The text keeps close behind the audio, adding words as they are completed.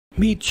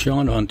Meet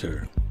Sean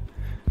Hunter.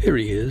 Here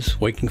he is,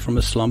 waking from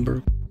a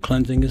slumber,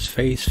 cleansing his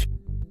face,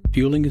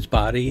 fueling his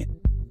body,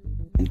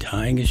 and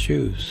tying his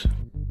shoes.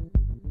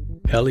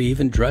 Hell, he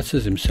even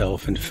dresses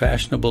himself in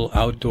fashionable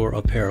outdoor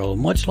apparel,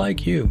 much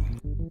like you.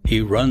 He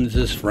runs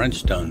his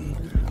French done,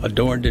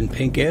 adorned in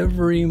pink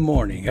every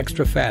morning,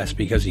 extra fast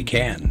because he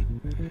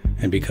can,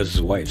 and because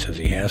his wife says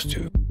he has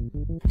to.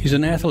 He's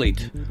an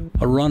athlete,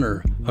 a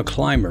runner, a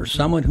climber,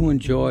 someone who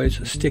enjoys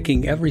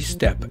sticking every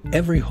step,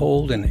 every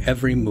hold, and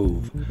every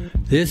move.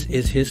 This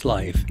is his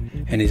life,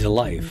 and his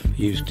life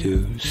used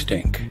to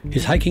stink.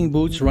 His hiking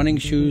boots, running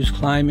shoes,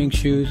 climbing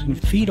shoes,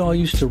 and feet all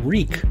used to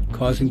reek,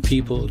 causing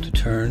people to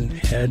turn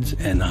heads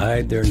and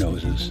hide their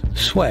noses.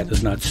 Sweat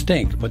does not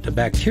stink, but the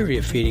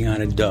bacteria feeding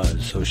on it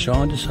does, so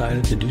Sean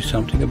decided to do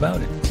something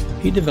about it.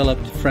 He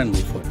developed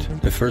Friendly Foot,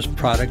 the first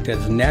product that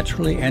is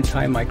naturally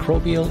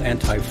antimicrobial,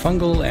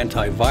 antifungal,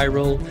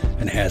 antiviral,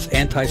 and has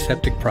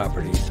antiseptic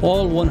properties,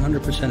 all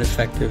 100%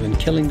 effective in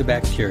killing the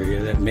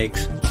bacteria that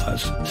makes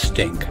us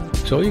stink.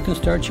 So you can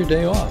start your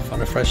day off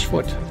on a fresh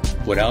foot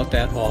without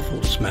that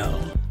awful smell.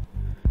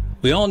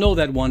 We all know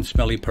that one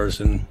smelly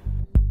person.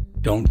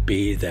 Don't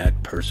be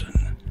that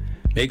person.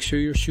 Make sure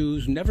your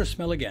shoes never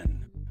smell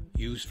again.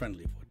 Use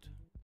Friendly Foot.